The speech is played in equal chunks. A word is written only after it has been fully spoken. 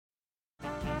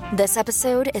This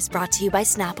episode is brought to you by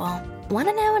Snapple. Want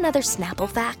to know another Snapple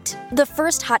fact? The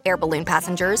first hot air balloon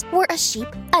passengers were a sheep,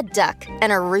 a duck,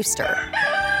 and a rooster.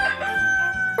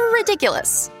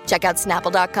 Ridiculous. Check out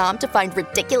Snapple.com to find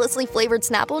ridiculously flavored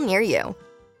Snapple near you.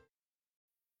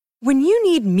 When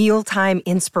you need mealtime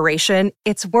inspiration,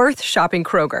 it's worth shopping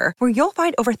Kroger, where you'll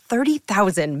find over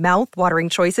 30,000 mouth-watering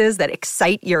choices that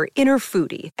excite your inner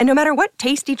foodie. And no matter what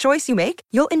tasty choice you make,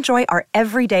 you'll enjoy our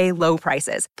everyday low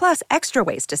prices, plus extra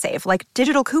ways to save, like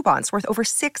digital coupons worth over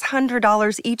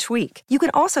 $600 each week. You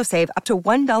can also save up to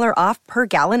 $1 off per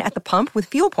gallon at the pump with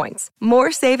fuel points.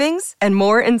 More savings and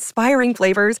more inspiring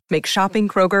flavors make shopping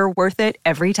Kroger worth it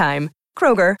every time.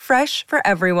 Kroger, fresh for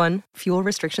everyone. Fuel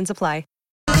restrictions apply.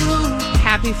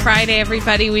 Happy Friday,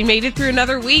 everybody. We made it through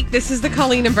another week. This is the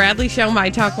Colleen and Bradley Show, My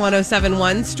Talk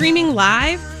 1071, streaming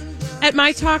live at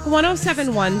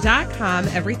mytalk1071.com.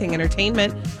 Everything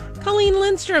Entertainment. Colleen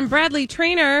Lindstrom, Bradley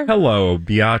Trainer. Hello,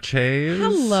 biatches.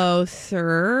 Hello,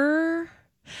 sir.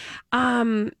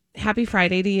 Happy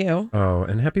Friday to you. Oh,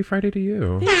 and happy Friday to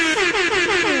you.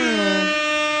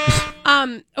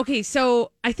 Okay,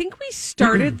 so I think we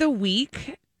started the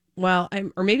week... Well,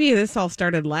 or maybe this all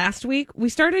started last week. We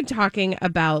started talking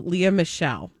about Lea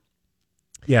Michele.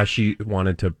 Yeah, she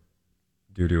wanted to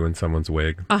doo-doo in someone's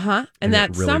wig. Uh-huh. And that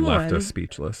really someone left us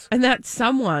speechless. And that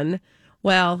someone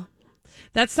was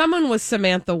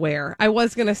Samantha Ware. I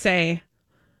was going to say,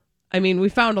 I mean, we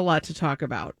found a lot to talk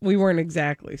about. We weren't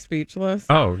exactly speechless.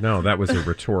 Oh, no, that was a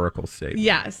rhetorical statement.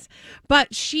 Yes.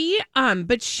 But she's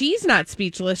not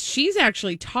speechless. She's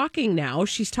actually talking now.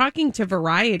 She's talking to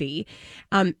Variety.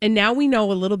 And now we know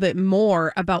a little bit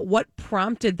more about what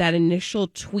prompted that initial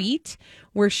tweet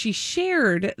where she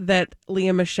shared that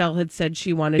Lea Michele had said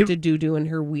she wanted to doo-doo in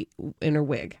her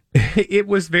wig. It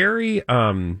was very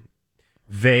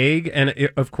vague, and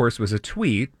it, of course, was a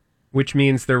tweet, which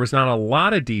means there was not a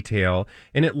lot of detail,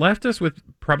 and it left us with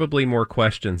probably more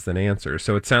questions than answers.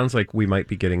 So it sounds like we might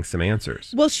be getting some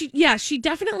answers. Well, she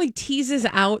definitely teases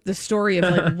out the story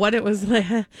of like what it was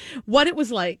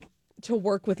like to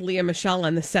work with Lea Michele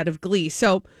on the set of Glee.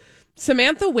 So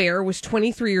Samantha Ware was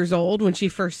 23 years old when she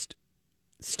first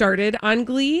started on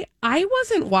Glee. I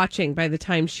wasn't watching by the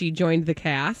time she joined the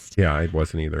cast. Yeah, I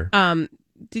wasn't either.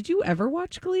 Did you ever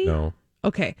watch Glee? No.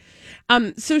 Okay.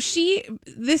 So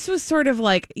this was sort of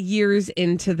like years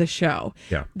into the show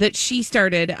that she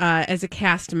started as a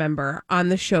cast member on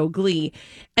the show Glee.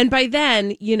 And by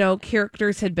then,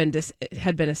 characters had been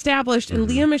established, and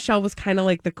Lea Michele was kind of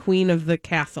like the queen of the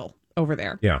castle over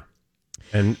there. Yeah.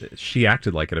 And she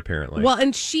acted like it, apparently. Well,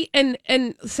 and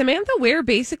and Samantha Ware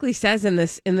basically says in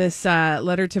this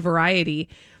letter to Variety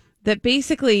that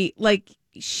basically, like,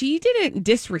 she didn't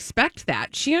disrespect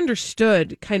that. She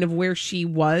understood kind of where she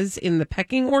was in the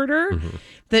pecking order,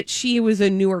 that she was a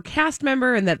newer cast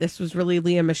member, and that this was really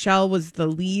Lea Michele was the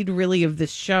lead really of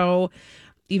this show,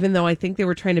 even though I think they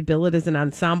were trying to bill it as an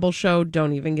ensemble show.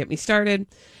 Don't even get me started.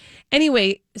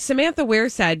 Anyway, Samantha Ware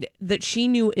said that she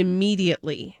knew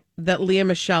immediately that Lea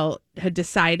Michele had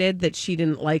decided that she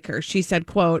didn't like her. She said,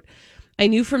 quote, "I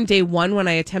knew from day one when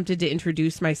I attempted to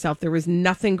introduce myself, there was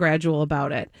nothing gradual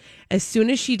about it. As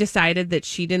soon as she decided that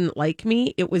she didn't like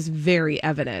me, it was very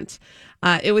evident.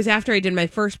 It was after I did my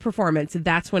first performance.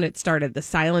 That's when it started. The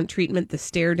silent treatment, the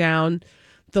stare down,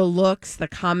 the looks, the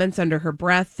comments under her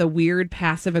breath, the weird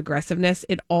passive aggressiveness,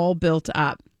 it all built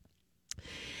up."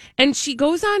 And she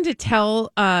goes on to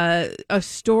tell a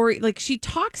story, like she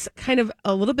talks kind of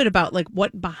a little bit about like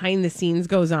what behind the scenes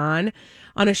goes on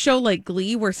a show like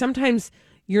Glee, where sometimes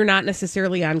you're not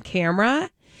necessarily on camera.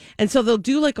 And so they'll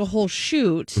do like a whole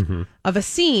shoot of a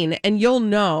scene, and you'll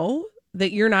know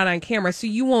that you're not on camera, so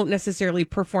you won't necessarily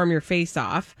perform your face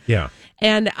off. Yeah.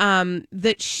 And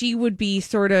that she would be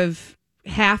sort of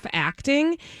half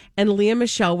acting, and Lea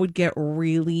Michele would get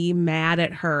really mad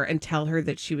at her and tell her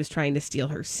that she was trying to steal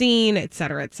her scene, et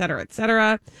cetera, et cetera, et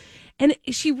cetera. And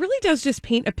she really does just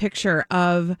paint a picture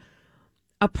of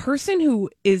a person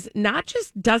who is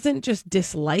doesn't just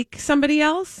dislike somebody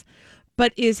else,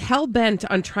 but is hell-bent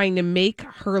on trying to make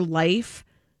her life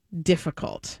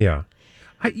difficult. Yeah.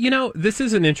 This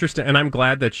is an interesting, and I'm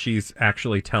glad that she's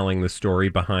actually telling the story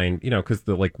behind, because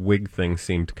the like wig thing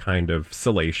seemed kind of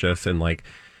salacious and like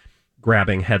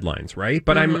grabbing headlines, right?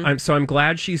 But I'm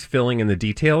glad she's filling in the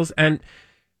details, and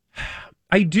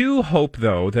I do hope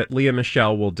though that Lea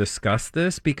Michele will discuss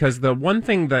this, because the one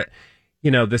thing that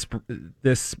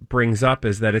this brings up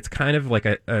is that it's kind of like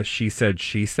a she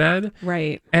said,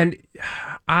 right? And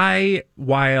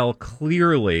while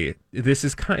clearly this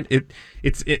is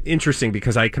it's interesting,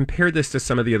 because I compared this to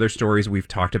some of the other stories we've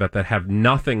talked about that have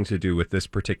nothing to do with this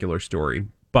particular story,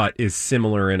 but is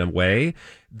similar in a way.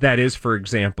 That is, for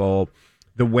example,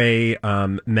 the way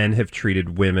men have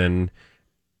treated women,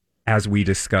 as we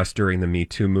discussed during the Me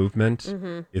Too movement.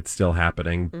 It's still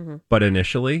happening, but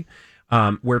initially,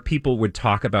 where people would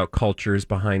talk about cultures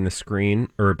behind the screen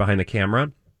or behind the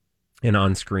camera and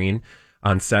on screen,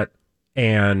 on set.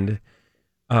 And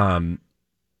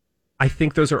I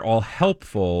think those are all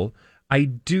helpful. I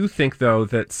do think, though,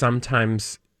 that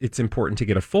sometimes it's important to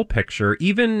get a full picture,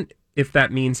 even if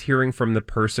that means hearing from the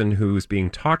person who's being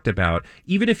talked about,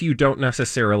 even if you don't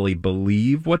necessarily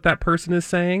believe what that person is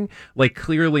saying. Like,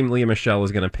 clearly, Lea Michele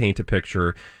is going to paint a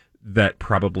picture that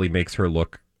probably makes her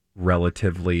look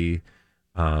relatively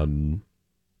kind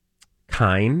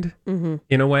in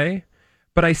a way.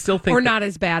 But I still think... Or not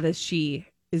as bad as she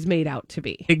is made out to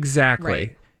be. Exactly.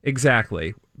 Right.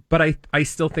 Exactly. But I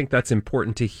still think that's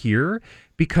important to hear,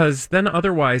 because then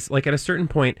otherwise, like at a certain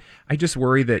point, I just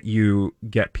worry that you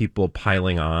get people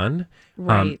piling on.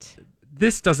 Right.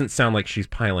 This doesn't sound like she's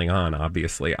piling on,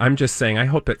 obviously. I'm just saying I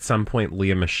hope at some point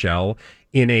Lea Michele,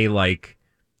 in a like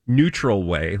neutral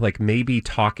way, like maybe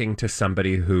talking to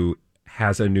somebody who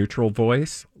has a neutral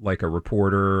voice, like a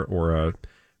reporter or a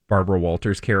Barbara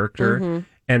Walters character,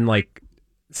 and like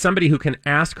somebody who can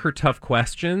ask her tough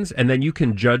questions, and then you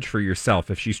can judge for yourself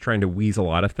if she's trying to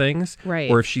weasel out of things, right,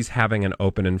 or if she's having an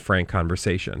open and frank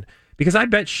conversation. Because I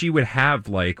bet she would have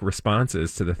like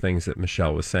responses to the things that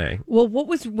Michelle was saying. Well,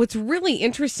 what's really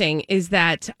interesting is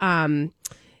that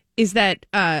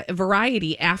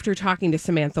Variety, after talking to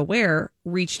Samantha Ware,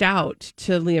 reached out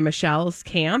to Lea Michele's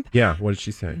camp. Yeah, what did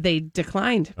she say? They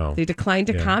declined. Oh, they declined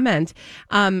to comment.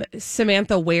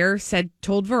 Samantha Ware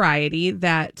told Variety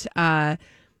that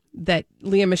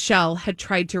Lea Michele had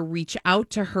tried to reach out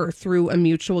to her through a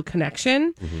mutual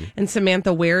connection, and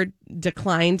Samantha Ware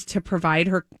declined to provide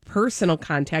her personal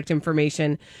contact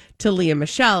information to Lea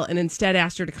Michele, and instead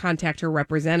asked her to contact her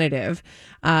representative,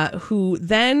 who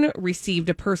then received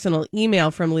a personal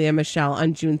email from Lea Michele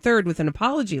on June 3rd with an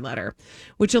apology letter,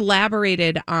 which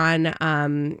elaborated on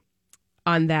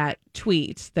that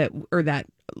tweet that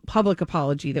public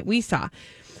apology that we saw.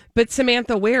 But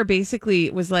Samantha Ware basically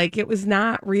was like, it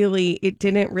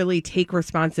didn't really take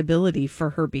responsibility for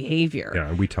her behavior.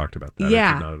 Yeah, we talked about that.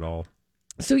 Yeah. Not at all.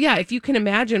 So yeah, if you can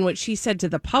imagine what she said to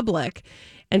the public,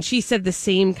 and she said the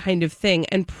same kind of thing,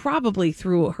 and probably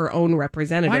through her own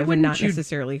representative and not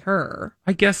necessarily her.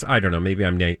 I guess, I don't know, maybe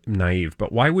I'm naive,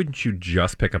 but why wouldn't you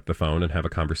just pick up the phone and have a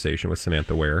conversation with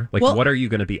Samantha Ware? Like, what are you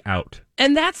going to be out?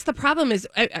 And that's the problem is,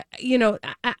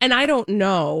 and I don't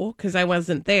know because I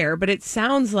wasn't there, but it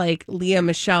sounds like Lea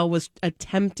Michele was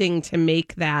attempting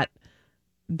to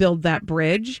build that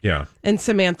bridge. Yeah. And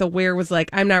Samantha Ware was like,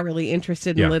 I'm not really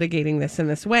interested in litigating this in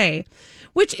this way,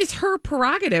 which is her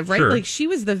prerogative, right? Sure. Like, she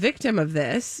was the victim of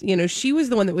this. She was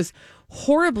the one that was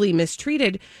horribly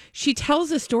mistreated. She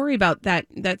tells a story about that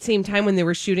same time when they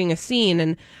were shooting a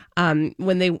scene, and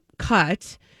when they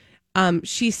cut,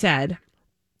 she said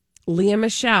Lea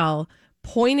Michele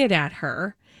pointed at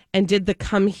her and did the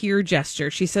come here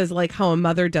gesture. She says, like how a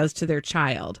mother does to their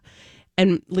child.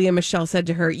 And Lea Michele said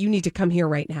to her, you need to come here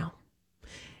right now.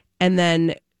 And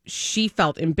then she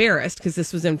felt embarrassed because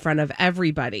this was in front of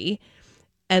everybody.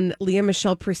 And Lea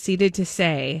Michele proceeded to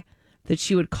say that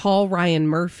she would call Ryan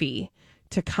Murphy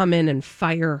to come in and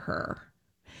fire her.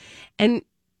 And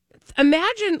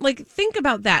imagine, think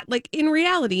about that. Like, in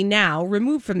reality now,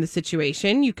 removed from the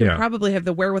situation, you can probably have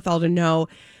the wherewithal to know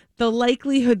the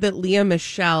likelihood that Lea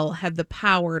Michele had the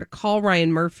power to call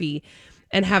Ryan Murphy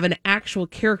and have an actual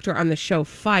character on the show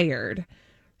fired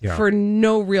for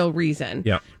no real reason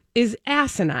is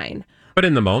asinine. But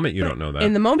in the moment, you don't know that.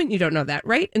 In the moment, you don't know that,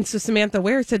 right? And so Samantha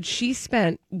Ware said she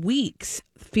spent weeks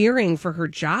fearing for her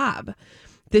job,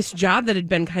 this job that had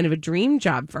been kind of a dream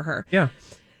job for her. Yeah.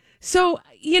 So,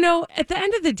 at the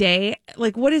end of the day,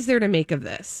 what is there to make of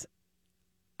this?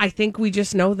 I think we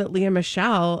just know that Lea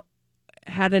Michele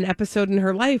had an episode in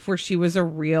her life where she was a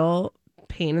real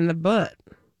pain in the butt.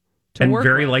 And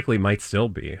very likely might still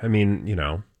be. I mean,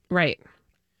 Right.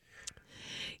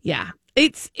 Yeah.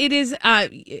 It is,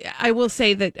 I will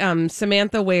say that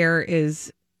Samantha Ware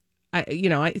is,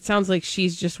 it sounds like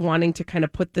she's just wanting to kind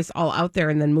of put this all out there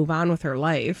and then move on with her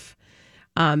life.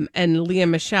 And Lea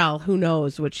Michele, who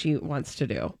knows what she wants to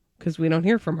do because we don't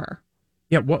hear from her.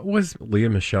 Yeah. What was Lea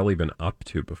Michele even up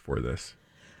to before this?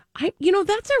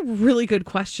 That's a really good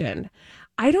question.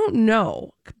 I don't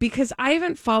know because I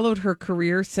haven't followed her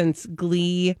career since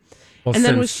Glee. Well, and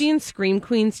then was she in Scream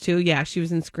Queens too? Yeah, she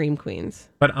was in Scream Queens.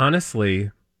 But honestly,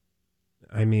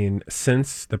 I mean,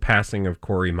 since the passing of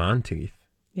Corey Monteith.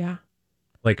 Yeah.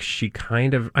 She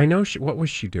kind of, I know, what was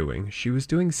she doing? She was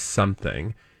doing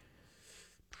something.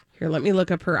 Here, let me look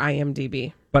up her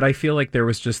IMDb. But I feel like there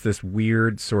was just this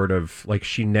weird sort of like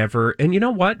she never, and you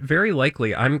know what? Very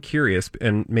likely, I'm curious,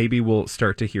 and maybe we'll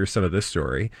start to hear some of this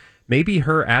story. Maybe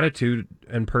her attitude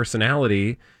and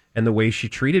personality and the way she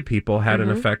treated people had an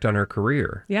effect on her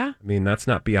career. Yeah. I mean, that's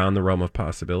not beyond the realm of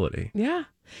possibility. Yeah.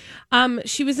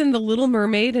 She was in The Little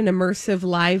Mermaid, an immersive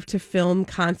live to film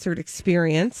concert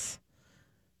experience.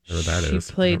 Whatever that is.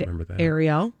 She played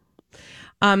Ariel.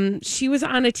 She was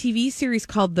on a TV series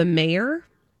called The Mayor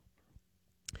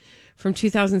from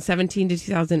 2017 to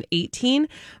 2018.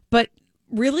 But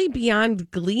really, beyond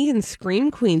Glee and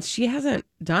Scream Queens, she hasn't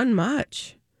done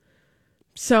much.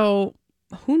 So,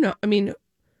 who knows? I mean,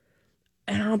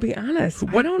 and I'll be honest,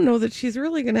 I don't know that she's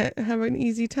really going to have an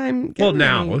easy time getting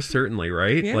now, certainly,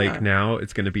 right? Yeah. Like, now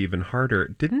it's going to be even harder.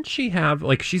 Didn't she have,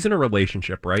 like, she's in a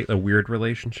relationship, right? A weird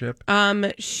relationship?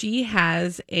 She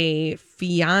has a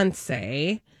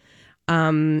fiance.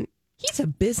 He's a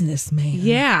businessman.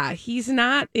 Yeah, he's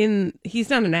not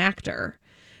an actor.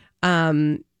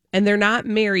 And they're not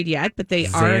married yet, but they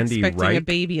are expecting a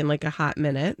baby in like a hot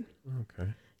minute. Okay.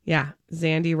 Yeah,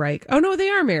 Zandy Reich. Oh, no, they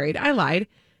are married. I lied.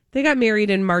 They got married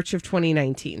in March of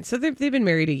 2019. So they've been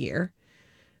married a year.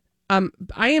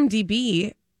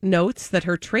 IMDb notes that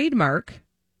her trademark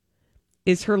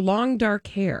is her long dark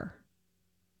hair.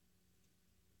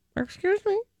 Excuse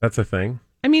me? That's a thing?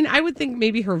 I mean, I would think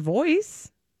maybe her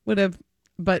voice would have,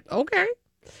 but okay.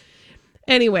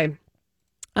 Anyway,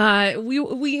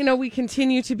 we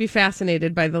continue to be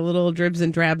fascinated by the little dribs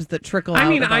and drabs that trickle out. I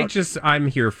mean, I'm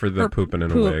here for the pooping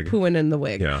in a wig. Pooing in the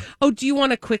wig. Yeah. Oh, do you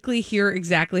want to quickly hear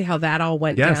exactly how that all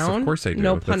went down? Yes, of course I do.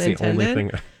 No pun That's intended. The only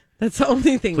thing. That's the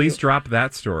only thing. Please drop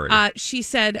that story. She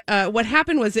said what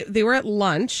happened was they were at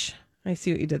lunch. I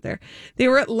see what you did there. They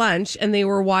were at lunch and they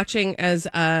were watching as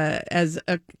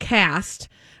a cast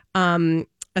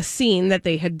a scene that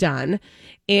they had done.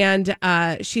 And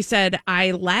she said,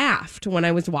 I laughed when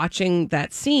I was watching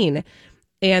that scene.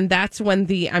 And that's when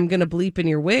the I'm going to bleep in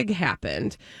your wig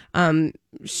happened.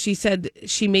 She said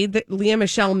Leah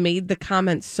Michelle made the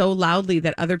comment so loudly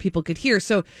that other people could hear.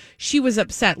 So she was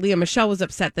upset. Leah Michelle was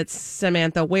upset that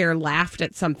Samantha Ware laughed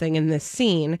at something in this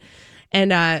scene.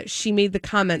 And she made the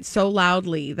comment so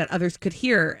loudly that others could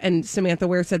hear. And Samantha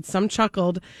Ware said some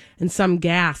chuckled and some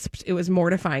gasped. It was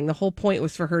mortifying. The whole point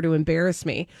was for her to embarrass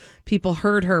me. People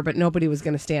heard her, but nobody was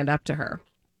going to stand up to her.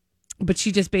 But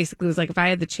she just basically was like, if I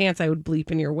had the chance, I would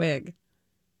bleep in your wig.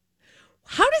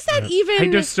 How does that even... I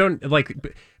just don't...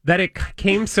 Like, that it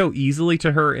came so easily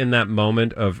to her in that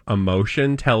moment of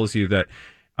emotion tells you that...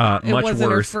 much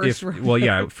worse. Well,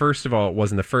 yeah. First of all, it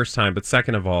wasn't the first time, but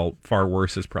second of all, far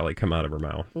worse has probably come out of her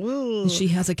mouth. Ooh. She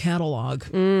has a catalog.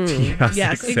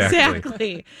 Yes,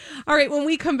 exactly. All right. When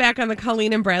we come back on the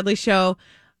Colleen and Bradley show,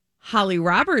 Holly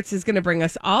Roberts is going to bring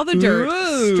us all the dirt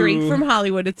straight from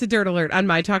Hollywood. It's a Dirt Alert on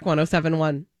My Talk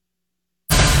 107.1.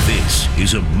 This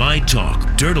is a My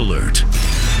Talk Dirt Alert.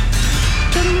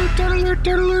 Dirt Alert, Dirt Alert,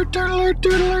 Dirt Alert, Dirt Alert,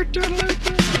 Dirt Alert, Dirt Alert.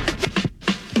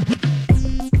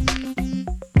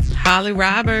 Holly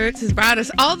Roberts has brought us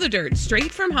all the dirt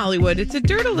straight from Hollywood. It's a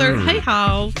Dirt Alert. Hey,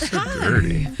 Hal. So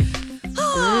dirty.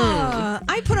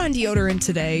 I put on deodorant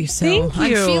today, so Thank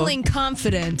you. I'm feeling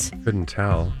confident. Couldn't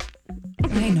tell.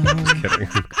 I know. Kidding.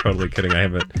 I'm totally kidding. I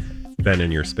haven't been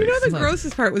in your space. You know, the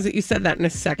grossest part was that you said that in a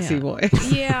sexy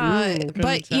voice. Yeah,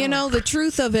 but you know, the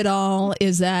truth of it all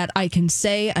is that I can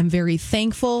say I'm very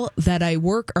thankful that I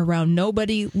work around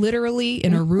nobody, literally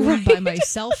in a room by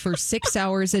myself for 6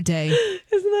 hours a day.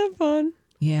 Isn't that fun?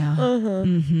 Yeah.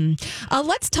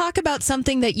 Let's talk about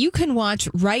something that you can watch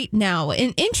right now.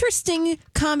 An interesting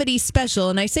comedy special.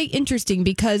 And I say interesting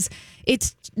because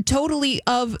it's totally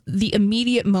of the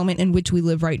immediate moment in which we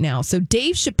live right now. So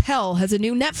Dave Chappelle has a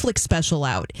new Netflix special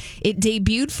out. It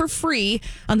debuted for free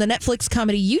on the Netflix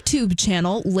comedy YouTube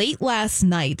channel late last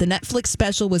night. The Netflix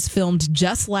special was filmed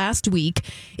just last week.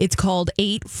 It's called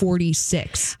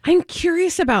 846. I'm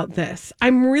curious about this.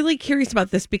 I'm really curious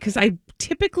about this because I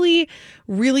typically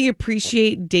really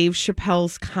appreciate Dave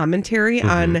Chappelle's commentary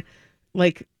on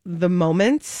like the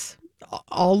moments,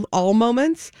 all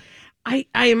moments.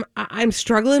 I'm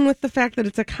struggling with the fact that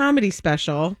it's a comedy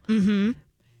special and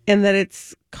that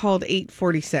it's called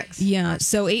 846. Yeah,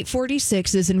 so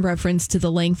 846 is in reference to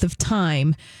the length of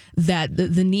time that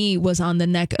the knee was on the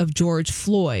neck of George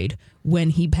Floyd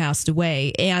when he passed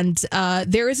away. And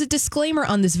there is a disclaimer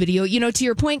on this video. You know, to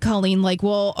your point, Colleen, like,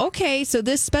 well, okay, so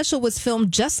this special was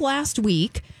filmed just last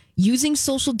week using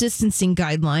social distancing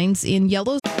guidelines in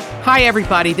yellow. Hi,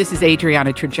 everybody. This is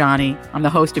Adriana Trajani. I'm the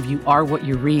host of You Are What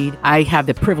You Read. I have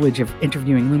the privilege of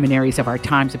interviewing luminaries of our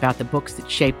times about the books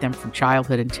that shaped them from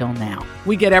childhood until now.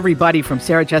 We get everybody from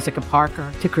Sarah Jessica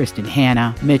Parker to Kristen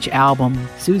Hanna, Mitch Albom,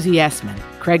 Susie Essman,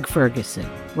 Craig Ferguson,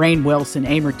 Rainn Wilson,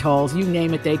 Amor Tolls, you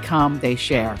name it, they come, they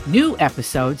share. New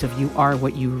episodes of You Are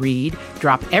What You Read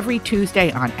drop every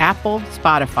Tuesday on Apple,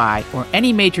 Spotify, or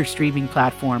any major streaming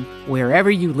platform wherever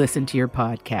you listen to your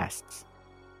podcasts.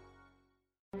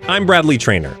 I'm Bradley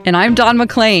Trainer. And I'm Don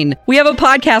McClain. We have a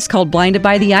podcast called Blinded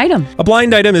by the Item. A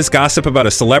blind item is gossip about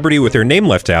a celebrity with their name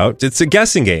left out. It's a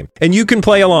guessing game, and you can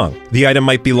play along. The item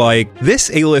might be like,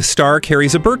 this A-list star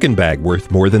carries a Birkin bag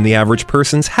worth more than the average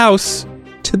person's house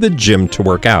to the gym to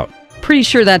work out. Pretty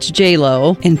sure that's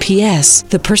J-Lo. And P.S.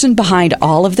 the person behind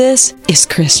all of this is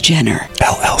Kris Jenner,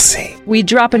 LLC. We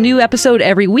drop a new episode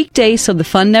every weekday so the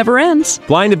fun never ends.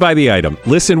 Blinded by the Item.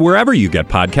 Listen wherever you get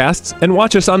podcasts and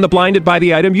watch us on the Blinded by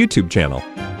the Item YouTube channel.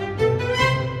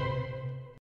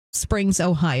 Springs,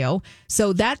 Ohio.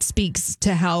 So that speaks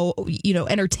to how,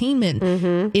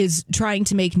 entertainment is trying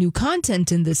to make new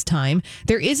content in this time.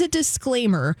 There is a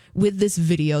disclaimer with this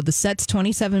video. The set's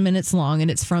 27 minutes long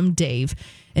and it's from Dave.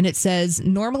 And it says,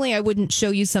 normally I wouldn't show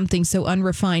you something so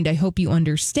unrefined. I hope you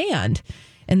understand.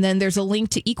 And then there's a link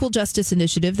to Equal Justice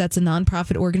Initiative. That's a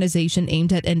nonprofit organization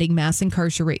aimed at ending mass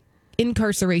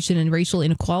incarceration and racial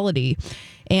inequality.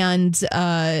 And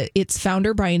its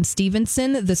founder, Brian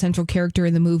Stevenson, the central character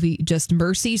in the movie Just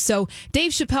Mercy. So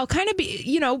Dave Chappelle kind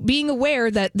of, being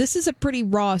aware that this is a pretty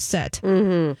raw set.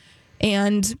 Mm-hmm.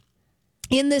 And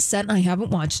in this set, I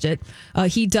haven't watched it,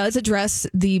 he does address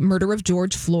the murder of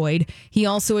George Floyd. He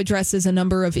also addresses a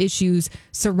number of issues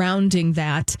surrounding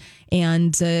that.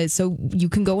 And so you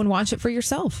can go and watch it for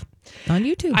yourself on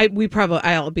YouTube.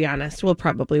 I'll be honest, we'll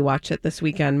probably watch it this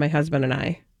weekend, my husband and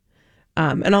I.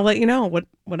 And I'll let you know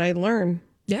what I learn.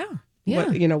 Yeah.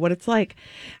 Yeah. What it's like.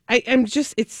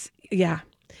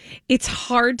 It's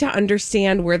hard to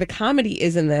understand where the comedy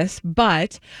is in this,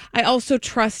 but I also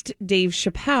trust Dave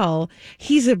Chappelle.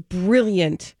 He's a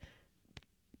brilliant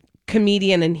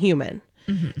comedian and human.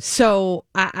 Mm-hmm. So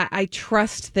I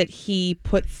trust that he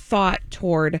put thought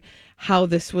toward how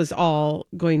this was all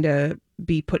going to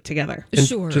be put together. And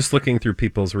sure. Just looking through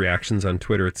people's reactions on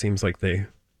Twitter, it seems like they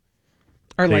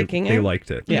liking it. They liked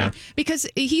it. Yeah. Because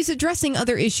he's addressing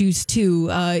other issues too.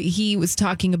 He was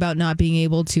talking about not being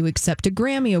able to accept a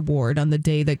Grammy Award on the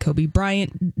day that Kobe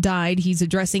Bryant died. He's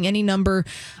addressing any number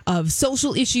of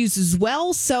social issues as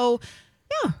well. So,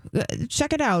 yeah,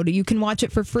 check it out. You can watch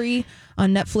it for free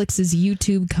on Netflix's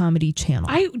YouTube comedy channel.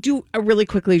 I do really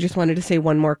quickly just wanted to say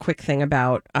one more quick thing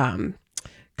about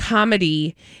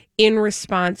comedy in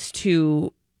response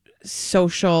to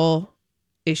social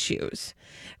issues.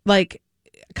 Like,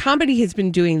 comedy has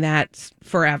been doing that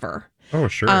forever. Oh,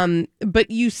 sure. But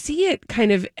you see it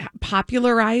kind of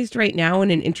popularized right now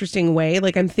in an interesting way.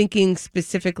 Like, I'm thinking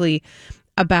specifically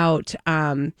about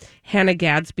Hannah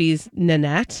Gadsby's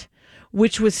Nanette,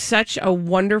 which was such a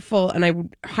wonderful, and I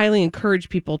would highly encourage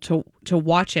people to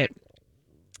watch it,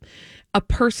 a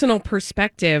personal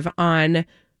perspective on,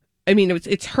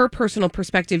 it's her personal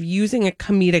perspective using a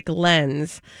comedic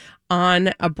lens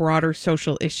on a broader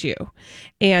social issue.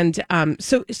 And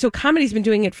so comedy's been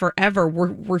doing it forever.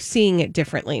 We're seeing it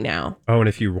differently now. Oh, and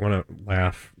if you want to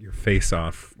laugh your face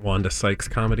off, Wanda Sykes'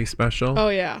 comedy special. Oh,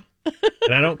 yeah.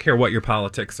 And I don't care what your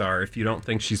politics are. If you don't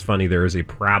think she's funny, there is a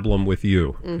problem with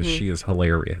you, because she is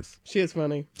hilarious. She is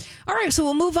funny. All right, so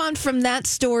we'll move on from that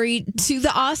story to the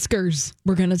Oscars.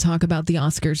 We're going to talk about the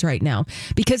Oscars right now,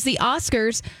 because the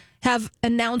Oscars have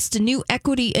announced new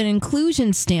equity and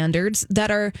inclusion standards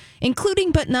that are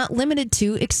including but not limited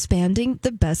to expanding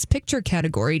the Best Picture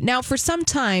category. Now, for some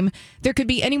time, there could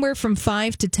be anywhere from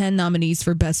 5 to 10 nominees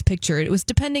for Best Picture. It was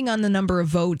depending on the number of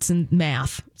votes and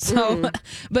math. So,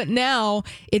 but now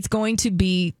it's going to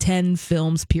be 10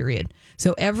 films, period.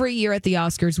 So every year at the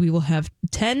Oscars, we will have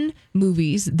 10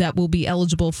 movies that will be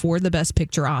eligible for the Best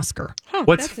Picture Oscar. Huh,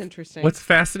 that's interesting. What's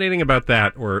fascinating about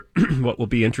that, or what will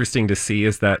be interesting to see,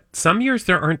 is that some years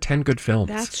there aren't 10 good films.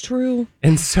 That's true.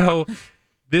 And so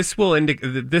this will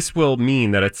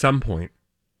mean that at some point,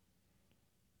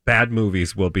 bad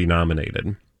movies will be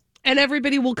nominated. And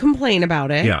everybody will complain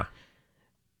about it. Yeah.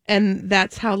 And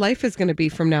that's how life is going to be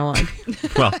from now on.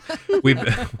 Well,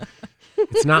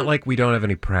 It's not like we don't have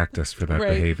any practice for that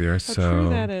behavior. How true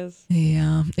that is.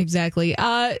 Yeah, exactly.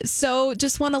 So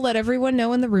just want to let everyone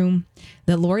know in the room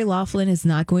that Lori Loughlin is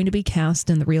not going to be cast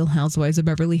in The Real Housewives of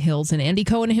Beverly Hills. And Andy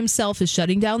Cohen himself is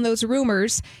shutting down those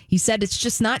rumors. He said it's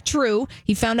just not true.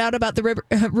 He found out about the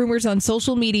rumors on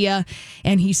social media,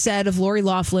 and he said of Lori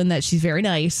Loughlin that she's very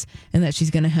nice and that she's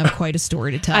going to have quite a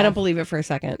story to tell. I don't believe it for a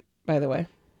second, by the way.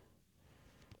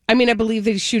 I mean, I believe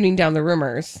that he's shooting down the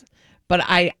rumors, but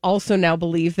I also now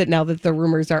believe that now that the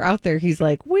rumors are out there, he's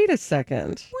like, wait a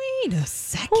second.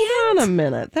 Hold on a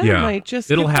minute. That might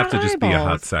just It'll get have the to just be a hot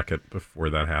eyeballs. second before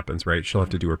that happens, right? She'll have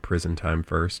to do her prison time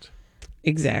first.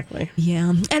 Exactly.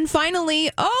 Yeah. And finally,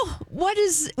 what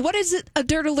is it? A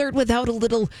dirt alert without a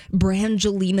little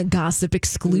Brangelina gossip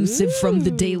exclusive from the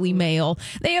Daily Mail.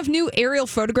 They have new aerial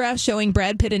photographs showing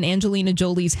Brad Pitt and Angelina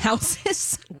Jolie's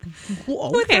houses.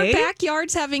 With their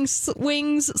backyards having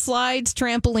swings, slides,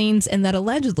 trampolines, and that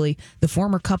allegedly the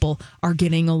former couple are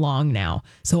getting along now.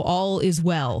 So all is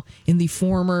well in the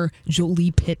former Jolie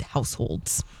Pitt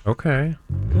households. Okay.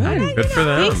 Good for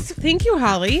them. Thank you,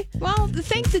 Holly. Well,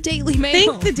 thank the Daily Mail.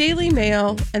 Thank the Daily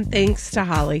Mail, and thanks to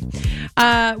Holly.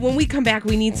 When we come back,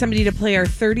 we need somebody to play our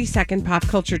 30-second pop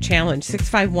culture challenge.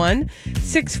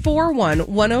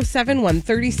 651-641-1071.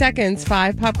 30 seconds,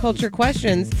 5 pop culture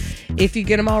questions. If you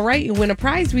get them all right, you win a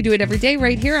prize. We do it every day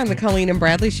right here on the Colleen and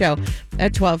Bradley Show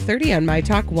at 12:30 on My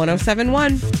Talk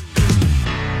 1071.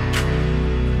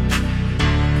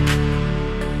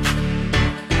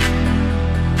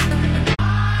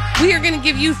 We are going to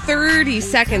give you 30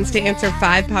 seconds to answer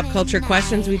 5 pop culture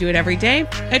questions. We do it every day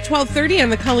at 12:30 on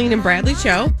the Colleen and Bradley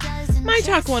Show. My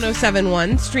Talk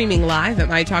 1071, streaming live at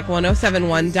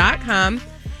mytalk1071.com.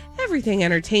 Everything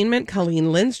Entertainment,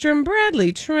 Colleen Lindstrom,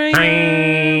 Bradley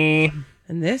Traynor.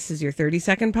 And this is your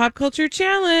 30-second pop culture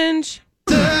challenge.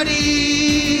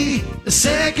 30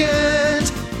 seconds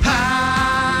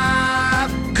pop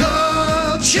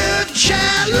culture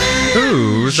challenge.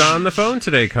 Who's on the phone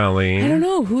today, Colleen? I don't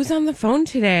know. Who's on the phone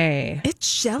today? It's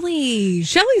Shelly.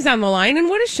 Shelly's on the line, and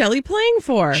what is Shelly playing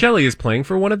for? Shelly is playing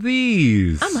for one of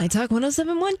these. A My Talk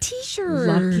 1071 t-shirt.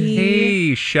 Lucky.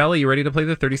 Hey, Shelly, you ready to play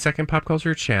the 30-second pop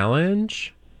culture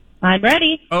challenge? I'm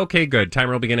ready. Okay, good.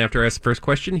 Timer will begin after I ask the first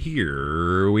question.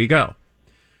 Here we go.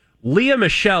 Lea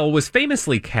Michele was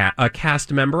famously a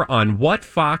cast member on what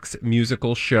Fox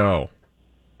musical show?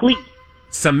 Glee.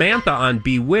 Samantha on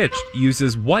Bewitched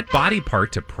uses what body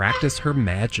part to practice her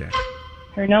magic?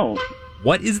 Her nose.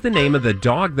 What is the name of the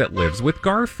dog that lives with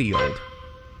Garfield?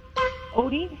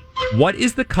 Odie. What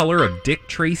is the color of Dick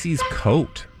Tracy's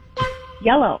coat?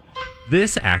 Yellow.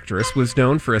 This actress was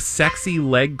known for a sexy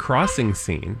leg crossing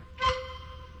scene.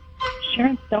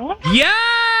 Sharon Stone. Yeah!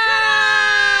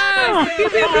 Pew,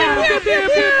 pew, pew, pew,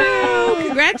 pew.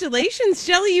 Congratulations,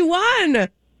 Shelly, you won.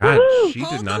 God, she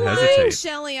did not hesitate.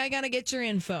 Shelly, I got to get your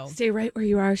info. Stay right where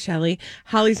you are, Shelly.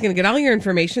 Holly's going to get all your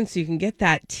information so you can get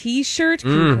that t-shirt.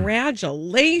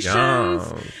 Congratulations.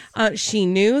 Yes. She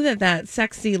knew that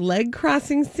sexy leg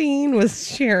crossing scene was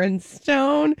Sharon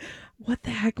Stone. What the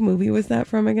heck movie was that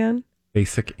from again?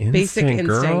 Basic Instinct,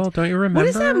 girl. Don't you remember? What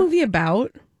is that movie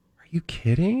about? Are you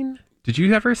kidding? Did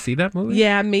you ever see that movie?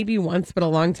 Yeah, maybe once, but a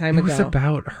long time ago. It was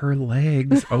about her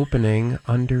legs opening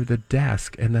under the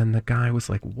desk, and then the guy was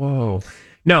like, whoa.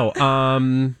 No,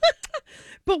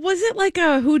 But was it like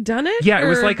a whodunit? yeah, it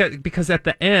was like because at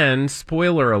the end,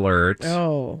 spoiler alert.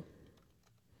 Oh.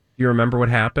 You remember what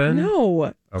happened?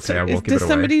 No. Okay, I won't give it Does away.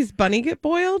 somebody's bunny get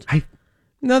boiled?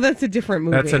 No, that's a different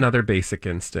movie. That's another Basic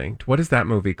Instinct. What is that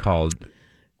movie called?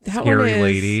 That Scary one is-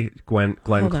 Lady. Glenn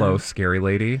Hold Close, on. Scary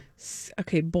Lady.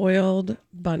 Okay, boiled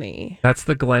bunny. That's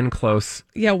the Glenn Close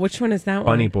Yeah, which one is that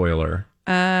bunny one? boiler.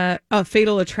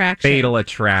 Fatal Attraction. Fatal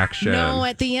Attraction. No,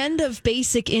 at the end of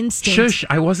Basic Instinct. Shush,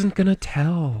 I wasn't going to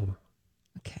tell.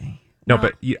 Okay. No,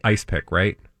 but Ice Pick,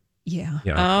 right? Yeah.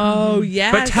 Oh,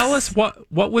 yes. But tell us what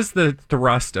was the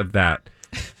thrust of that?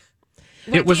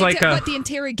 It was like the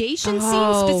interrogation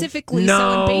scene specifically. No.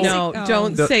 So in Basic, No,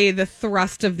 don't say the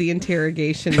thrust of the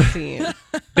interrogation scene.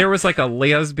 there was like a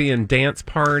lesbian dance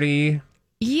party.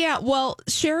 Yeah, well,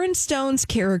 Sharon Stone's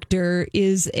character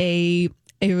is a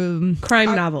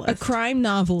crime novelist. A crime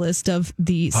novelist of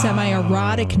the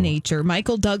semi-erotic nature.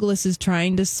 Michael Douglas is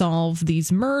trying to solve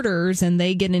these murders, and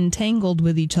they get entangled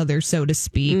with each other, so to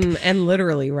speak. And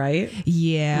literally, right?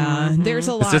 Yeah, there's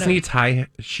a lot. Doesn't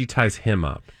she ties him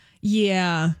up?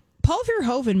 Yeah. Paul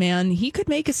Verhoeven, man, he could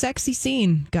make a sexy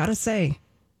scene, gotta say.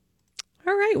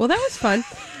 All right. Well, that was fun.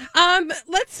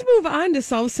 Let's move on to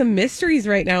solve some mysteries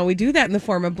right now. We do that in the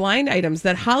form of blind items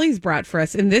that Holly's brought for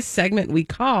us in this segment we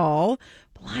call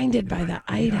Blinded by the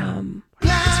Item.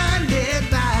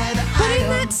 Blinded by the But in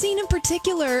that that scene in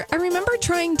particular, I remember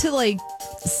trying to like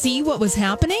see what was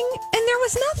happening, and there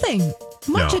was nothing.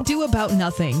 Much ado about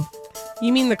nothing.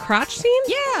 You mean the crotch scene?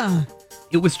 Yeah.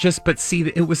 It was just, but see,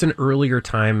 it was an earlier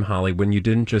time, Holly, when you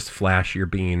didn't just flash your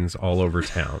beans all over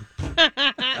town.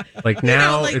 Like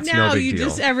now, it's now no big you deal.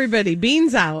 just everybody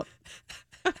beans out.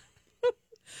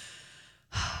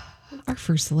 Our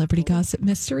first celebrity gossip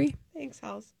mystery. Thanks,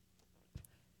 House.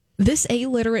 This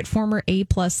illiterate former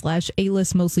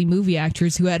A+/A-list mostly movie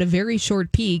actress who had a very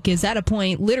short peak is at a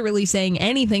point literally saying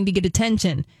anything to get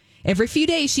attention. Every few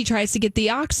days, she tries to get the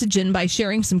oxygen by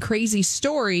sharing some crazy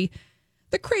story.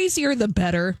 The crazier, the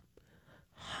better.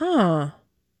 Huh.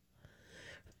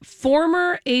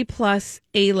 Former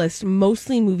A+/A-list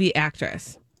mostly movie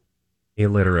actress.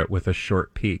 Illiterate with a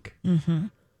short peak.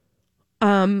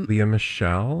 Mm-hmm. Leah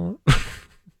Michelle?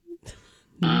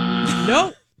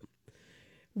 Nope.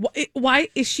 Why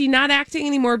is she not acting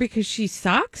anymore because she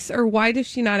sucks, or why does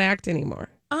she not act anymore?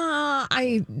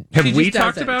 Have we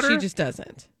talked about her? She just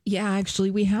doesn't. Yeah,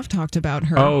 actually, we have talked about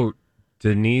her. Oh,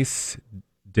 Denise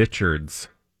Ditchards.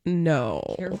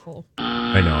 No. Careful.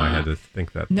 I know, I had to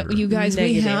think that No, through. you guys, we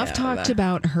Negative. have talked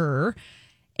about her.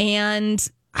 And,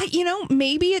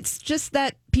 maybe it's just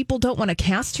that people don't want to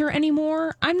cast her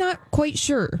anymore. I'm not quite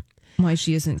sure why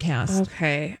she isn't cast.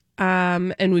 Okay.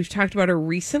 And we've talked about her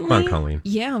recently. Come on, Colleen.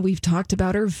 Yeah, we've talked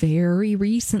about her very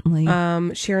recently.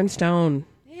 Sharon Stone.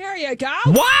 There you go.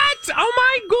 What? Oh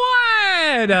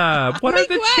my God! What are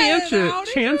the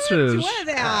chances?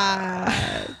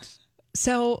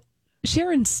 So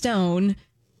Sharon Stone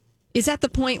is at the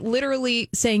point literally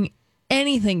saying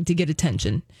anything to get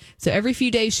attention. So every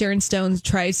few days, Sharon Stone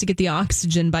tries to get the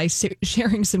oxygen by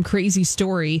sharing some crazy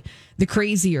story. The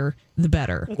crazier, the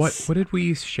better. What did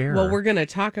we share? Well, we're going to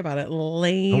talk about it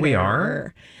later. Oh, we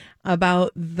are?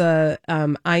 About the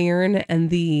iron and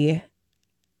the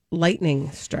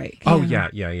lightning strike. Oh, yeah.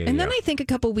 And then I think a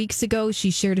couple weeks ago, she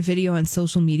shared a video on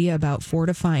social media about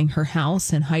fortifying her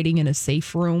house and hiding in a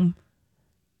safe room.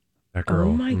 That girl.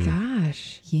 Oh, my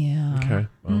gosh. Yeah. Okay.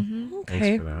 Well, Okay.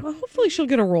 thanks for that. Well, hopefully she'll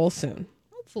get a role soon.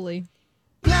 Hopefully.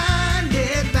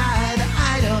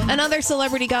 Another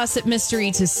celebrity gossip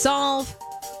mystery to solve.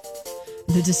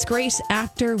 The disgraced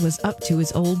actor was up to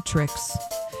his old tricks.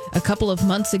 A couple of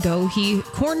months ago, he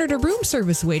cornered a room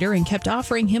service waiter and kept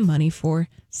offering him money for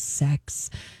sex.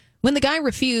 When the guy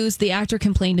refused, the actor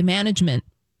complained to management.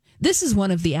 This is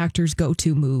one of the actor's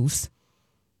go-to moves.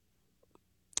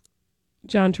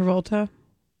 John Travolta.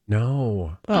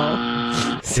 No.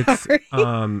 Oh, It's sorry.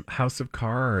 House of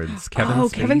Cards. Kevin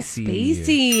Spacey. Kevin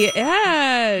Spacey.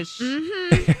 Ash.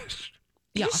 Mm-hmm.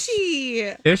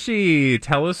 Ishi,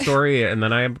 tell a story, and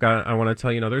then I want to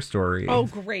tell you another story. Oh,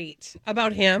 great.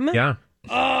 About him? Yeah.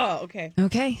 Oh, okay.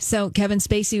 Okay, so Kevin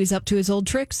Spacey was up to his old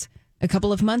tricks. A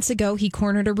couple of months ago, he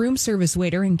cornered a room service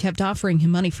waiter and kept offering him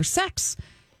money for sex.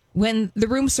 When the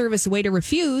room service waiter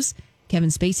refused, Kevin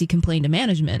Spacey complained to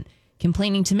management.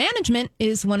 Complaining to management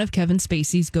is one of Kevin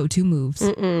Spacey's go-to moves.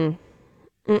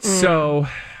 So,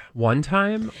 one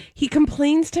time... He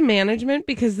complains to management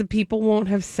because the people won't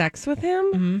have sex with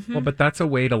him? Mm-hmm. Well, but that's a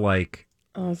way to, like,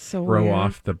 so throw weird.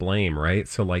 off the blame, right?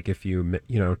 So, like, if you,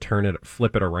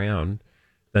 flip it around,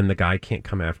 then the guy can't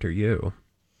come after you.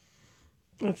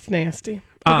 That's nasty.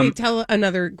 Okay, tell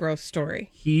another gross story.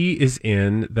 He is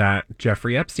in that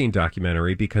Jeffrey Epstein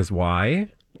documentary because why?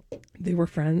 They were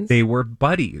friends? They were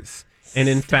buddies. And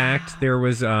in fact, there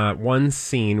was one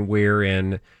scene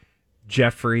wherein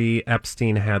Jeffrey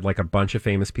Epstein had like a bunch of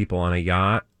famous people on a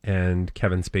yacht, and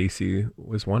Kevin Spacey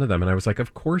was one of them. And I was like,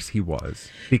 of course he was,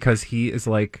 because he is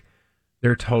like,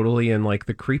 they're totally in like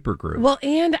the creeper group. Well,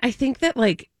 and I think that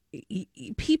like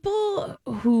people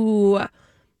who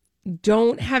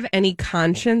don't have any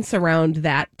conscience around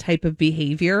that type of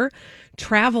behavior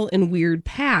travel in weird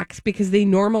packs because they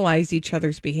normalize each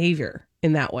other's behavior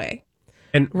in that way.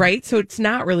 And right? So it's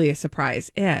not really a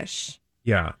surprise-ish.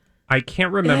 Yeah. I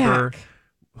can't remember.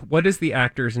 What is the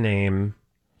actor's name?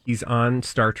 He's on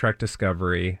Star Trek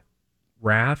Discovery.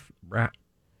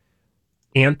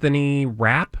 Anthony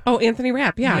Rapp? Oh, Anthony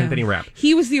Rapp, yeah. Anthony Rapp.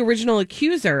 He was the original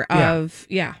accuser of,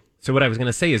 So what I was going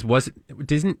to say is,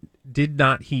 did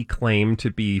not he claim to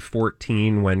be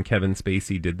 14 when Kevin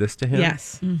Spacey did this to him?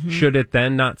 Yes. Mm-hmm. Should it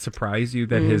then not surprise you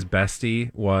that his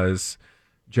bestie was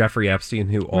Jeffrey Epstein,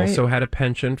 who also had a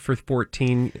penchant for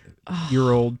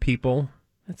 14-year-old people?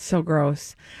 That's so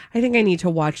gross. I think I need to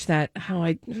watch that.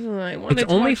 I wanted It's to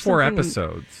only watch 4 something-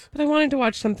 episodes. But I wanted to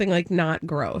watch something like not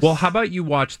gross. Well, how about you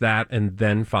watch that and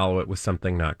then follow it with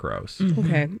something not gross?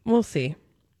 Okay, we'll see.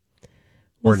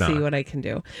 We'll Or not. see what I can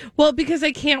do. Well, because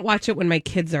I can't watch it when my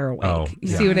kids are awake. Oh, You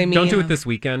see what I mean? Don't do it this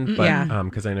weekend, but Yeah.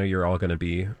 because I know you're all going to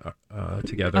be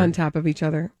together. On top of each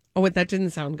other. Oh, wait, that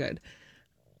didn't sound good.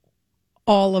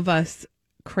 All of us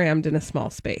crammed in a small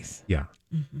space. Yeah.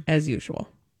 As usual.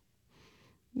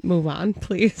 Move on,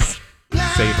 please.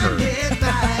 Save her.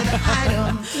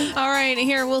 All right,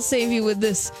 here we'll save you with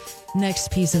this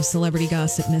next piece of celebrity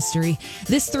gossip mystery.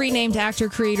 This 3-named actor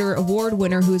creator award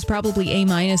winner, who is probably A-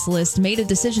 list, made a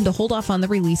decision to hold off on the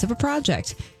release of a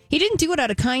project. He didn't do it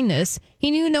out of kindness.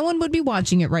 He knew no one would be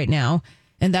watching it right now,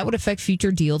 and that would affect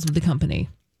future deals with the company.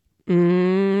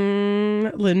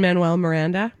 Lin-Manuel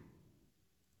Miranda.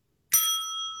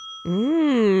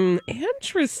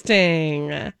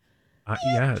 Interesting.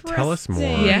 Yeah, tell us more.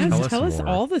 Yes, tell us more.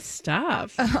 all the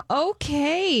stuff.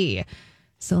 Okay.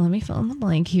 So let me fill in the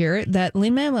blank here. That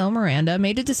Lin-Manuel Miranda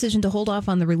made a decision to hold off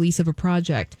on the release of a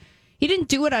project. He didn't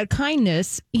do it out of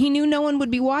kindness. He knew no one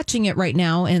would be watching it right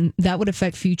now, and that would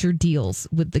affect future deals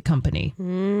with the company.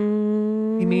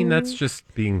 You mean that's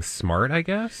just being smart, I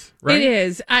guess? Right? It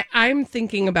is. I'm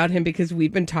thinking about him because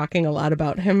we've been talking a lot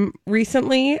about him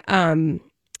recently.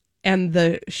 And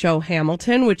the show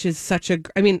Hamilton, which is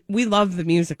we love the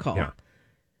musical. Yeah.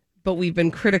 But we've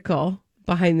been critical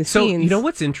behind the So, scenes. you know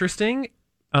what's interesting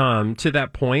to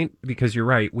that point? Because you're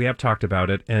right, we have talked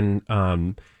about it. And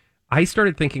I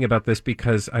started thinking about this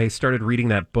because I started reading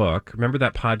that book. Remember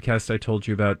that podcast I told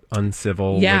you about,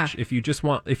 Uncivil? Yeah. Which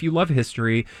if you love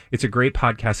history, it's a great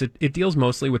podcast. It deals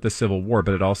mostly with the Civil War,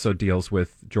 but it also deals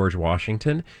with George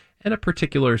Washington and a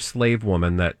particular slave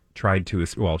woman that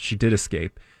she did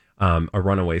escape. A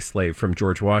runaway slave from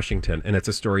George Washington. And it's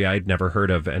a story I'd never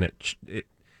heard of. And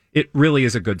it really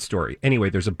is a good story. Anyway,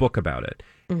 there's a book about it.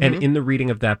 Mm-hmm. And in the reading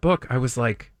of that book, I was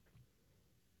like,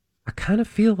 I kind of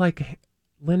feel like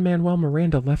Lin-Manuel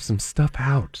Miranda left some stuff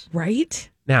out.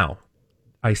 Right? Now,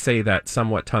 I say that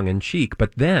somewhat tongue-in-cheek,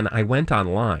 but then I went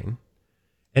online,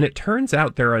 and it turns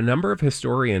out there are a number of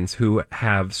historians who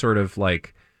have sort of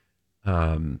like,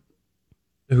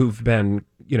 who've been,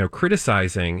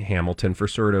 criticizing Hamilton for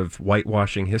sort of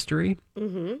whitewashing history.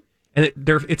 Mm-hmm. And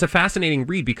it's a fascinating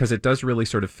read because it does really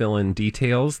sort of fill in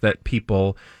details that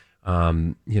people,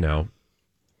 maybe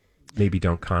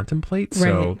don't contemplate. Right.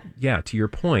 So, yeah, to your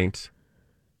point,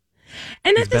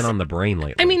 and he's been on the brain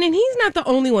lately. I mean, and he's not the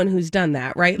only one who's done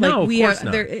that, right? No, of course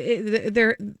not.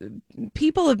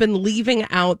 People have been leaving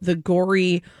out the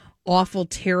gory, awful,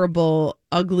 terrible,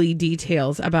 ugly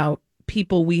details about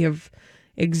people we have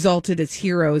exalted as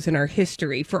heroes in our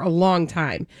history for a long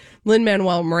time.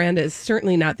 Lin-Manuel Miranda is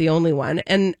certainly not the only one.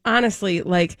 And honestly,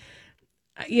 how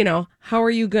are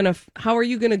you gonna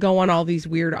go on all these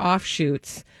weird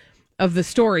offshoots of the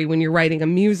story when you're writing a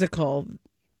musical,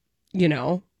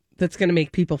 that's going to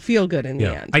make people feel good in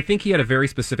the end? I think he had a very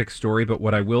specific story, but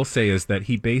what I will say is that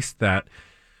he based that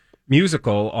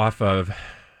musical off of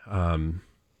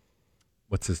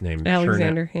what's his name?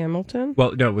 Alexander Hamilton?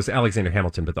 Well, no, it was Alexander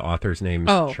Hamilton, but the author's name is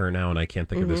Chernow, and I can't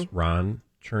think of this. Ron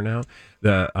Chernow,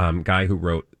 the guy who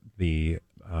wrote the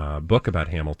book about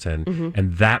Hamilton,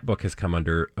 and that book has come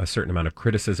under a certain amount of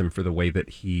criticism for the way that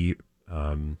he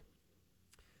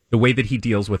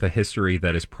deals with a history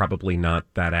that is probably not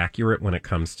that accurate when it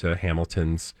comes to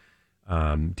Hamilton's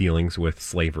dealings with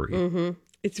slavery. Mm-hmm.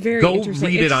 It's very Go interesting.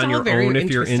 read it It's on all your very own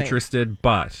if you're interested.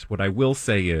 But what I will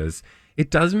say is, it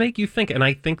does make you think, and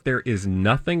I think there is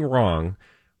nothing wrong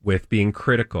with being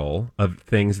critical of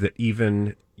things that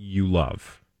even you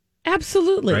love.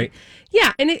 Absolutely. Right?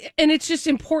 Yeah, and it's just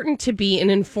important to be an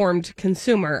informed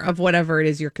consumer of whatever it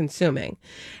is you're consuming.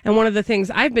 And one of the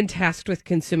things I've been tasked with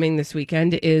consuming this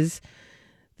weekend is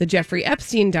the Jeffrey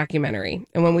Epstein documentary.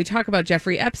 And when we talk about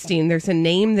Jeffrey Epstein, there's a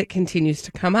name that continues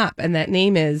to come up, and that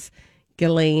name is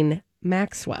Ghislaine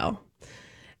Maxwell.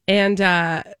 And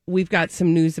we've got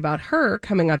some news about her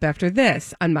coming up after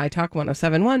this on My Talk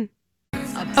 107.1.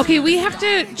 Okay, we have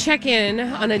to check in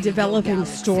on a developing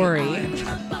story.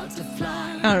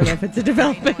 I don't know if it's a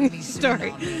developing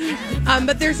story.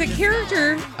 But there's a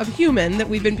character of human that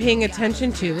we've been paying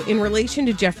attention to in relation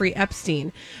to Jeffrey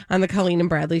Epstein on the Colleen and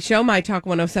Bradley Show, My Talk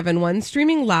 107.1,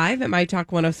 streaming live at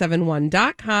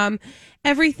MyTalk1071.com.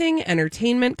 Everything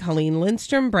Entertainment, Colleen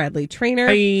Lindstrom, Bradley Trainer.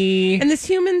 Hi. And this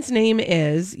human's name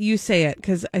is, you say it,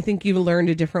 because I think you learned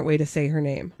a different way to say her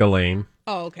name. Ghislaine.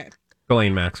 Oh, okay.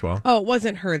 Ghislaine Maxwell. Oh, it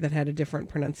wasn't her that had a different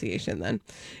pronunciation then.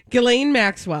 Ghislaine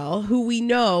Maxwell, who we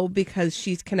know because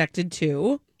she's connected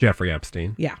to Jeffrey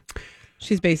Epstein. Yeah.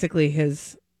 She's basically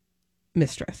his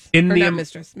mistress. Not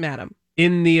mistress, madam.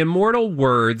 In the immortal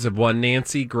words of one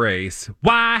Nancy Grace,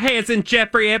 why hasn't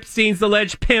Jeffrey Epstein's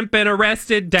alleged pimp been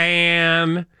arrested?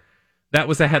 Damn. That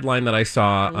was a headline that I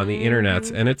saw on the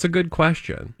internet, and it's a good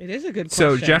question. It is a good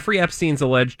So question. Jeffrey Epstein's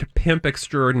alleged pimp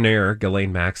extraordinaire,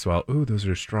 Ghislaine Maxwell. Ooh, those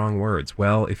are strong words.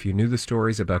 Well, if you knew the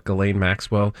stories about Ghislaine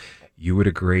Maxwell, you would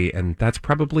agree, and that's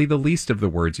probably the least of the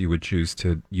words you would choose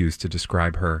to use to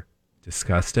describe her.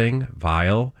 Disgusting,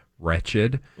 vile,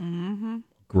 wretched,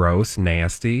 gross,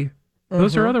 nasty.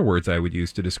 Those are other words I would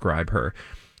use to describe her.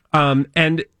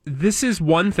 And this is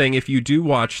one thing, if you do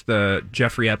watch the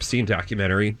Jeffrey Epstein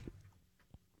documentary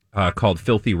called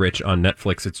Filthy Rich on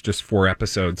Netflix, it's just 4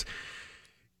 episodes,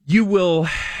 you will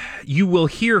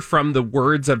hear from the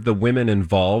words of the women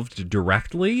involved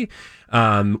directly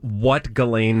what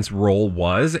Ghislaine's role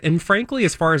was. And frankly,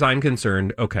 as far as I'm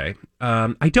concerned, okay,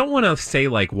 I don't want to say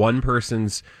like one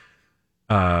person's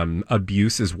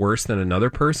abuse is worse than another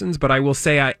person's, but I will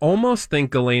say I almost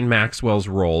think Ghislaine Maxwell's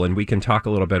role, and we can talk a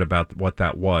little bit about what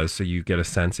that was so you get a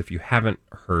sense if you haven't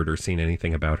heard or seen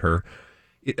anything about her.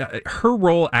 Her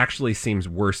role actually seems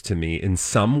worse to me in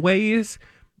some ways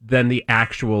than the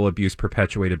actual abuse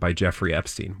perpetuated by Jeffrey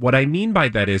Epstein. What I mean by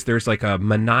that is there's like a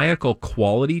maniacal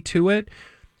quality to it,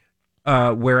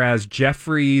 whereas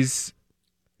Jeffrey's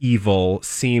evil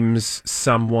seems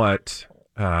somewhat...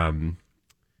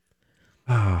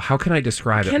 how can I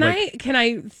describe it? Can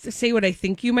I say what I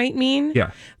think you might mean?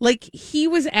 Yeah. Like he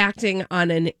was acting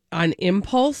on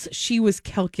impulse. She was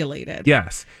calculated.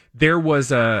 Yes. There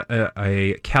was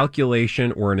a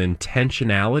calculation or an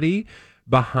intentionality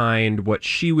behind what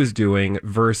she was doing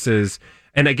versus,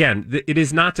 and again, it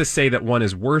is not to say that one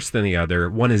is worse than the other.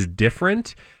 One is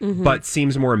different, but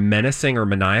seems more menacing or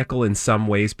maniacal in some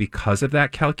ways because of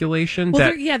that calculation.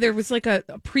 Well, there was like a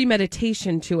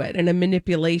premeditation to it and a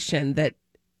manipulation that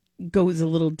goes a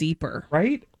little deeper.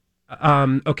 Right?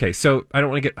 Okay, so I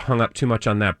don't want to get hung up too much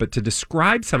on that, but to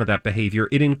describe some of that behavior,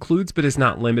 it includes but is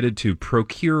not limited to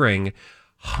procuring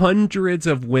hundreds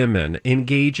of women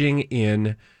engaging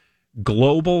in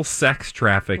global sex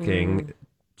trafficking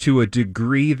to a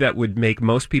degree that would make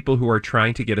most people who are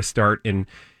trying to get a start in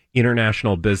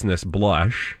international business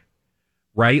blush,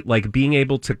 right? Like being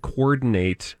able to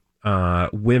coordinate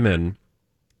women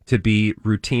to be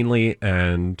routinely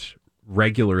and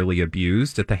regularly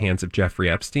abused at the hands of Jeffrey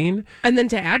Epstein. And then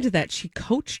to add to that, she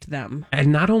coached them.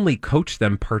 And not only coached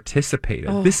them, participated.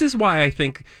 Oh. This is why I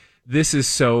think this is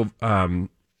so, and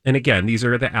again, these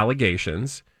are the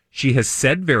allegations. She has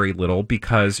said very little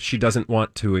because she doesn't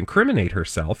want to incriminate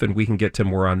herself, and we can get to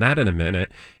more on that in a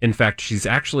minute. In fact, she's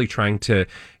actually trying to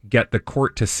get the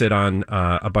court to sit on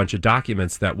a bunch of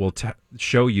documents that will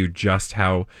show you just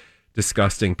how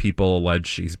disgusting people allege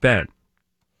she's been,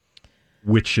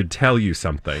 which should tell you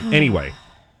something. Anyway,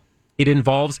 it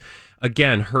involves,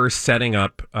 again, her setting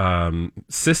up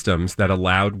systems that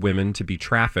allowed women to be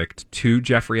trafficked to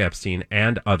Jeffrey Epstein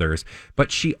and others.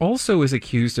 But she also is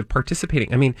accused of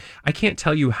participating. I mean, I can't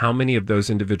tell you how many of those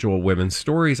individual women's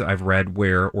stories I've read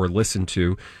or listened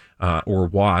to or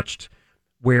watched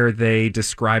where they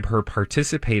describe her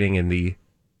participating in the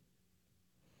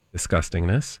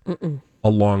disgustingness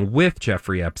along with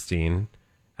Jeffrey Epstein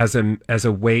as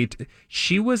a way to,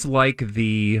 she was like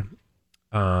the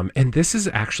and this is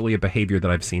actually a behavior that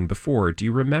I've seen before. Do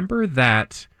you remember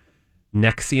that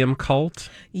NXIVM cult?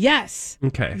 Yes.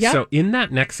 Okay. Yep. So in that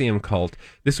NXIVM cult,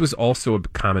 this was also a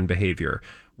common behavior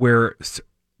where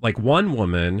like one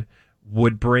woman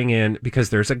would bring in, because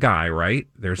there's a guy, right?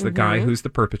 There's the guy who's the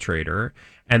perpetrator.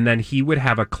 And then he would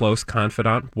have a close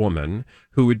confidant woman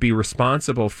who would be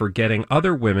responsible for getting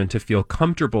other women to feel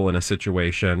comfortable in a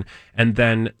situation and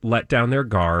then let down their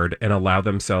guard and allow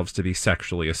themselves to be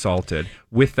sexually assaulted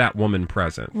with that woman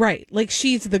present. Right. Like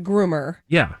she's the groomer.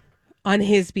 Yeah. On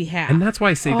his behalf. And that's why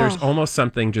I say there's almost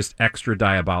something just extra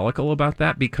diabolical about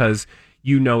that, because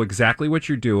you know exactly what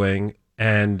you're doing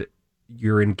and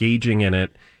you're engaging in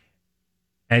it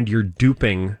and you're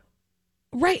duping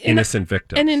innocent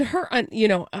victims. And in her,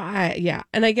 yeah.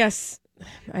 And I guess,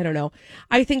 I don't know.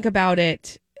 I think about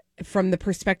it from the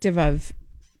perspective of,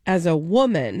 as a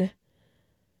woman,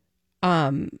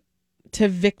 to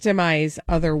victimize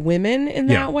other women in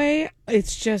that way,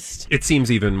 it's just... It seems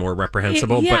even more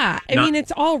reprehensible. But I mean,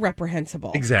 it's all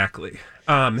reprehensible. Exactly.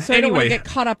 So I don't want to get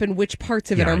caught up in which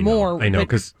parts of it are more. I know,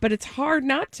 but it's hard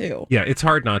not to. Yeah, it's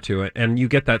hard not to. And you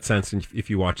get that sense if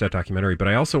you watch that documentary. But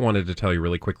I also wanted to tell you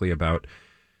really quickly about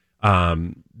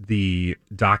the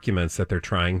documents that they're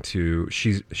trying to...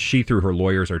 She, through her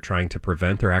lawyers, are trying to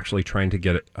prevent. They're actually trying to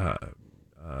get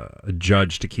a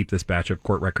judge to keep this batch of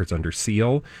court records under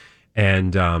seal.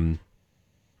 And,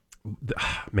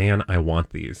 man, I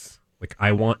want these. Like,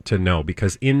 I want to know,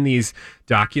 because in these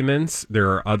documents, there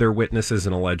are other witnesses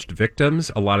and alleged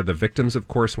victims. A lot of the victims, of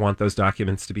course, want those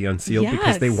documents to be unsealed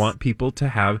because they want people to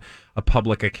have a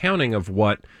public accounting of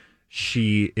what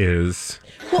she is.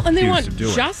 Well, and they want accused of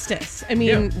doing. justice. I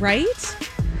mean, right?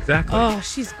 Exactly. Oh,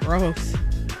 she's gross.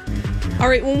 All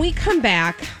right, when we come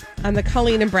back on the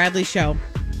Colleen and Bradley show,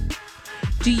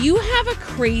 do you have a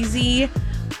crazy,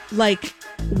 like,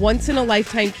 once in a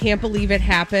lifetime, can't believe it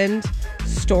happened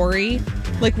story?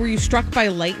 Like, were you struck by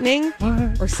lightning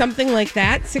or something like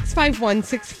that?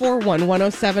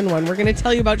 651-641-1071. We're going to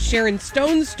tell you about Sharon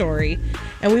Stone's story,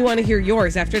 and we want to hear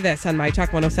yours after this on My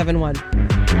Talk 1071.